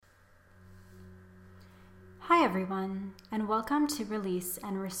Hi everyone, and welcome to Release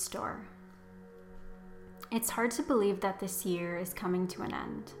and Restore. It's hard to believe that this year is coming to an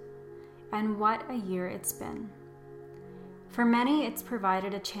end, and what a year it's been. For many, it's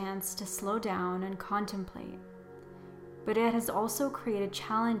provided a chance to slow down and contemplate, but it has also created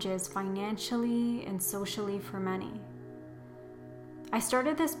challenges financially and socially for many. I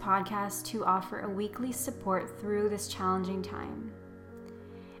started this podcast to offer a weekly support through this challenging time.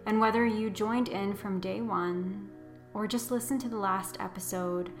 And whether you joined in from day one or just listened to the last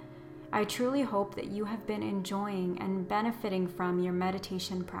episode, I truly hope that you have been enjoying and benefiting from your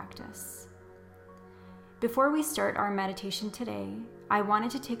meditation practice. Before we start our meditation today, I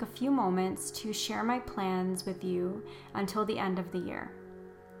wanted to take a few moments to share my plans with you until the end of the year.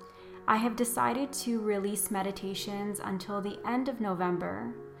 I have decided to release meditations until the end of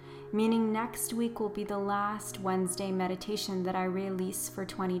November, meaning next week will be the last Wednesday meditation that I release for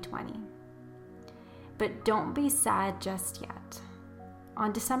 2020. But don't be sad just yet.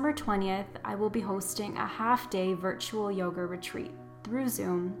 On December 20th, I will be hosting a half-day virtual yoga retreat through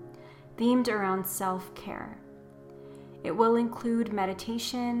Zoom, themed around self-care. It will include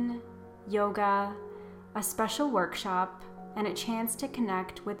meditation, yoga, a special workshop, and a chance to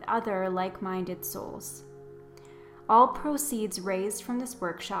connect with other like-minded souls. All proceeds raised from this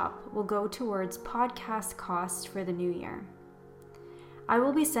workshop will go towards podcast costs for the new year. I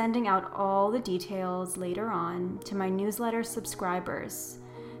will be sending out all the details later on to my newsletter subscribers,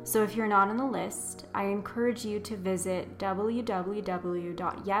 so if you're not on the list, I encourage you to visit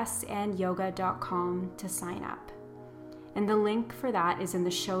www.yesandyoga.com to sign up. And the link for that is in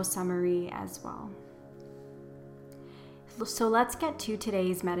the show summary as well. So let's get to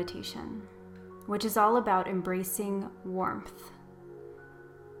today's meditation, which is all about embracing warmth.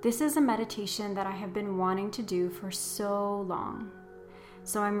 This is a meditation that I have been wanting to do for so long,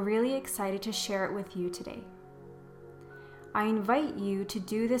 so I'm really excited to share it with you today. I invite you to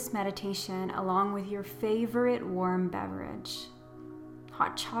do this meditation along with your favorite warm beverage: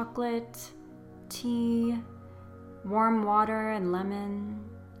 hot chocolate, tea, warm water and lemon,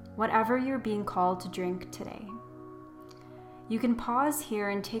 whatever you're being called to drink today. You can pause here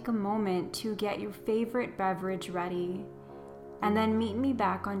and take a moment to get your favorite beverage ready, and then meet me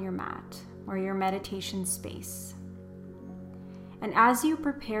back on your mat or your meditation space. And as you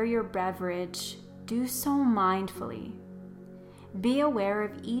prepare your beverage, do so mindfully. Be aware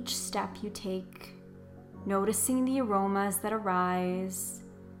of each step you take, noticing the aromas that arise,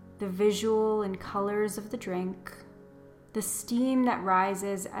 the visual and colors of the drink, the steam that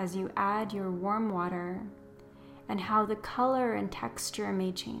rises as you add your warm water, and how the color and texture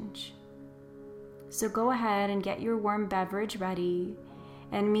may change. So go ahead and get your warm beverage ready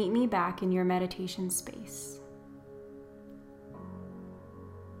and meet me back in your meditation space.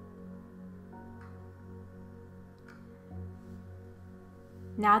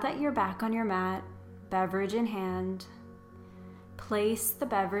 Now that you're back on your mat, beverage in hand, place the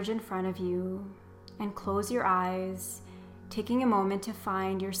beverage in front of you and close your eyes, taking a moment to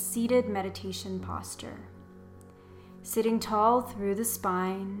find your seated meditation posture. Sitting tall through the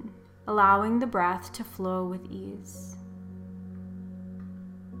spine, allowing the breath to flow with ease.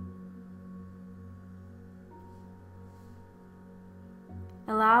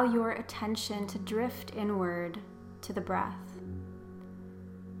 Allow your attention to drift inward to the breath.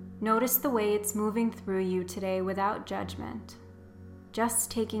 Notice the way it's moving through you today without judgment, just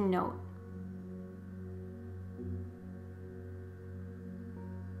taking note.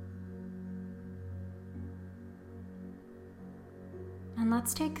 And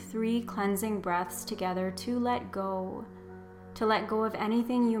let's take 3 cleansing breaths together to let go of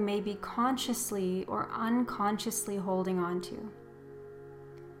anything you may be consciously or unconsciously holding on to.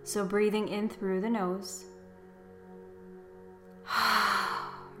 So breathing in through the nose,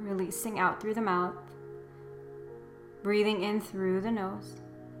 releasing out through the mouth, breathing in through the nose,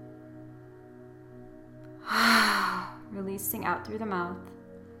 releasing out through the mouth,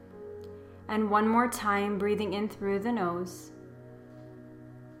 and one more time, breathing in through the nose,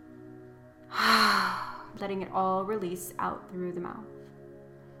 letting it all release out through the mouth.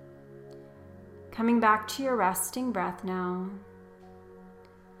 Coming back to your resting breath now,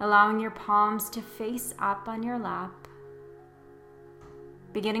 allowing your palms to face up on your lap,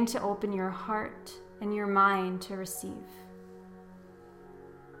 beginning to open your heart and your mind to receive.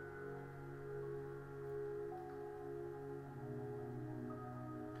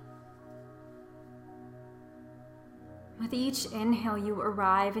 With each inhale, you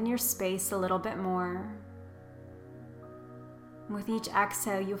arrive in your space a little bit more. With each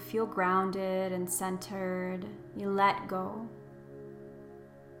exhale, you feel grounded and centered. You let go.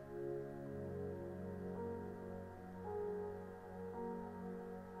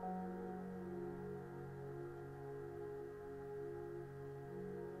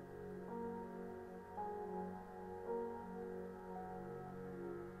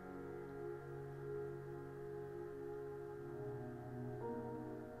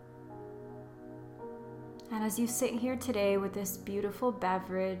 And as you sit here today with this beautiful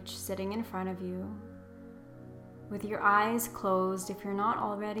beverage sitting in front of you, with your eyes closed if you're not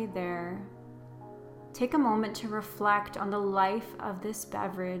already there, take a moment to reflect on the life of this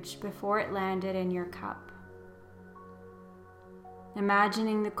beverage before it landed in your cup.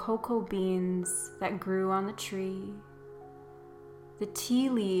 Imagining the cocoa beans that grew on the tree, the tea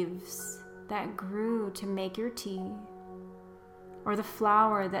leaves that grew to make your tea, or the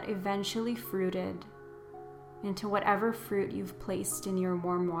flower that eventually fruited into whatever fruit you've placed in your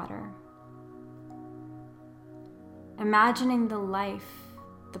warm water. Imagining the life,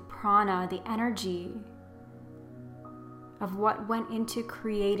 the prana, the energy of what went into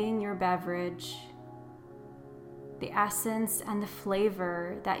creating your beverage, the essence and the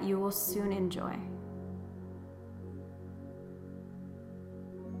flavor that you will soon enjoy.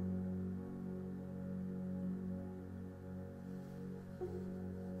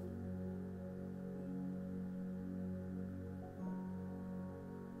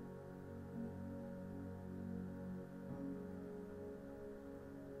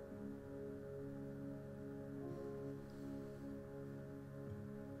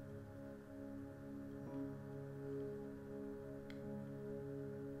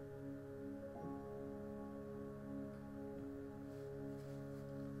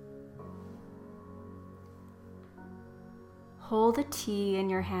 Hold the tea in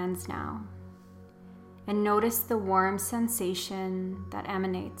your hands now and notice the warm sensation that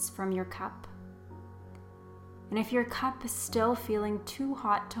emanates from your cup. And if your cup is still feeling too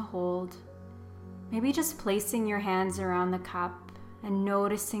hot to hold, maybe just placing your hands around the cup and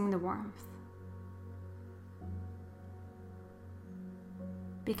noticing the warmth.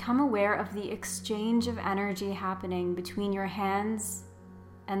 Become aware of the exchange of energy happening between your hands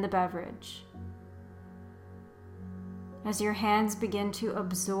and the beverage. As your hands begin to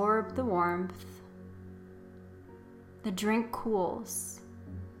absorb the warmth, the drink cools,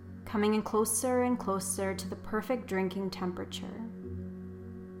 coming in closer and closer to the perfect drinking temperature.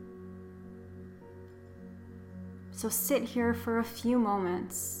 So sit here for a few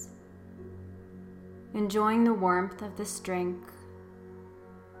moments, enjoying the warmth of this drink,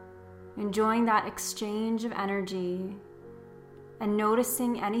 enjoying that exchange of energy, and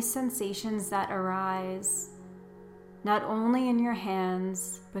noticing any sensations that arise not only in your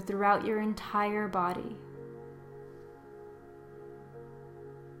hands, but throughout your entire body.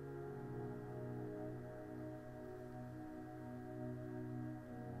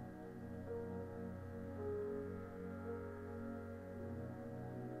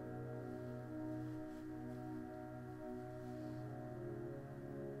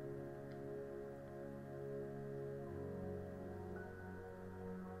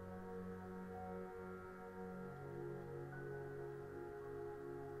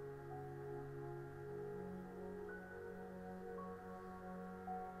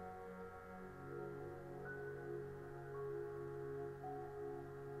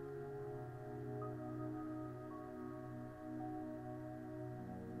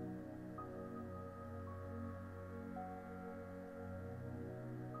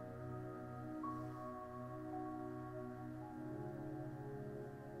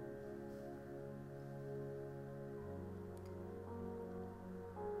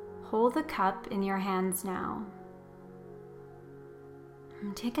 Hold the cup in your hands now.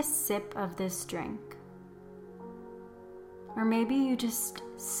 And take a sip of this drink. Or maybe you just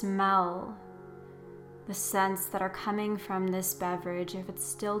smell the scents that are coming from this beverage if it's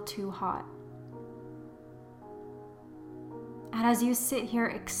still too hot. And as you sit here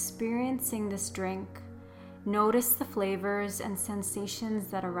experiencing this drink, notice the flavors and sensations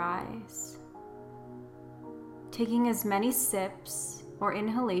that arise. Taking as many sips or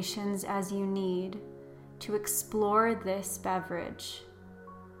inhalations as you need to explore this beverage,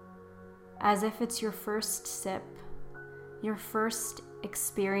 as if it's your first sip, your first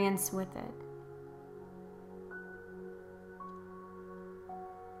experience with it.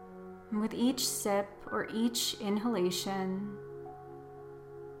 And with each sip or each inhalation,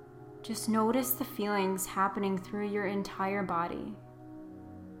 just notice the feelings happening through your entire body.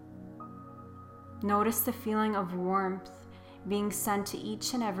 Notice the feeling of warmth being sent to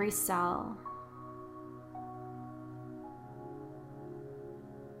each and every cell.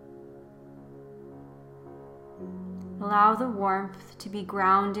 Allow the warmth to be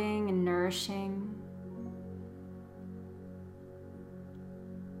grounding and nourishing.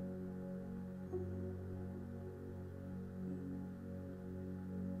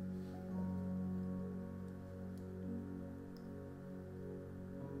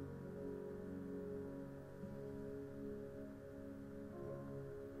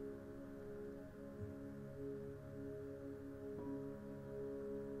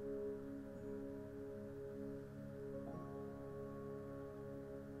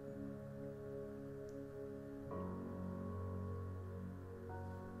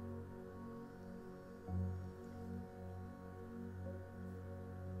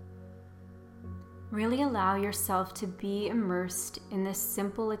 Really allow yourself to be immersed in this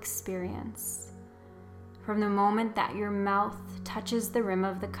simple experience. From the moment that your mouth touches the rim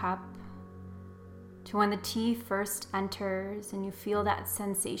of the cup to when the tea first enters and you feel that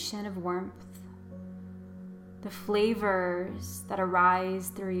sensation of warmth, the flavors that arise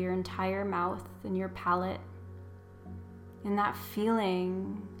through your entire mouth and your palate, and that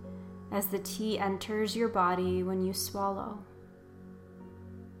feeling as the tea enters your body when you swallow.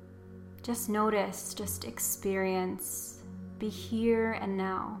 Just notice, just experience, be here and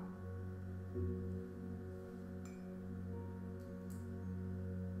now.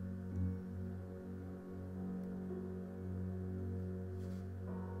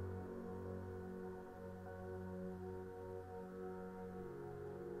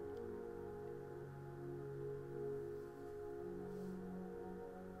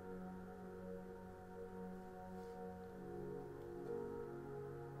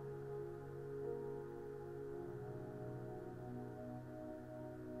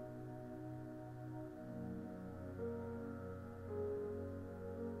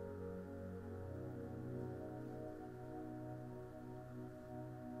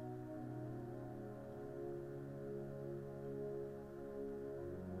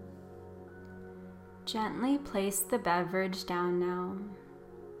 Gently place the beverage down now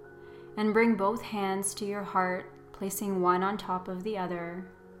and bring both hands to your heart, placing one on top of the other,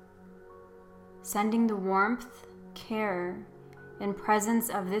 sending the warmth, care, and presence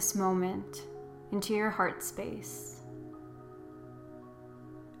of this moment into your heart space.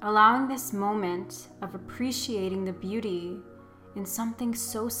 Allowing this moment of appreciating the beauty in something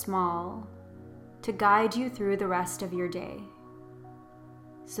so small to guide you through the rest of your day,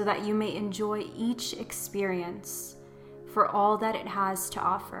 so that you may enjoy each experience for all that it has to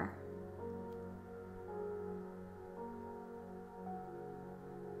offer.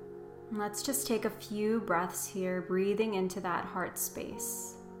 Let's just take a few breaths here, breathing into that heart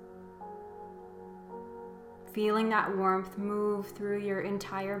space. Feeling that warmth move through your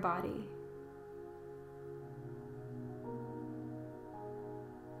entire body.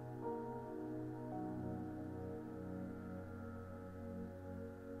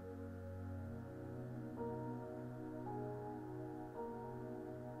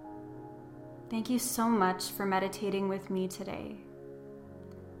 Thank you so much for meditating with me today.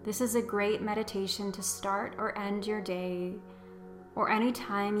 This is a great meditation to start or end your day, or any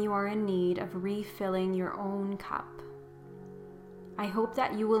time you are in need of refilling your own cup. I hope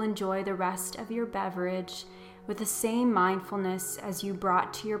that you will enjoy the rest of your beverage with the same mindfulness as you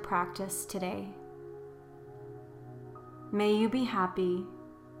brought to your practice today. May you be happy.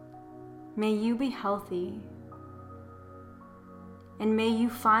 May you be healthy. And may you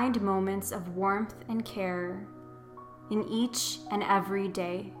find moments of warmth and care in each and every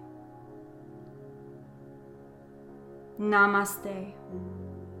day. Namaste.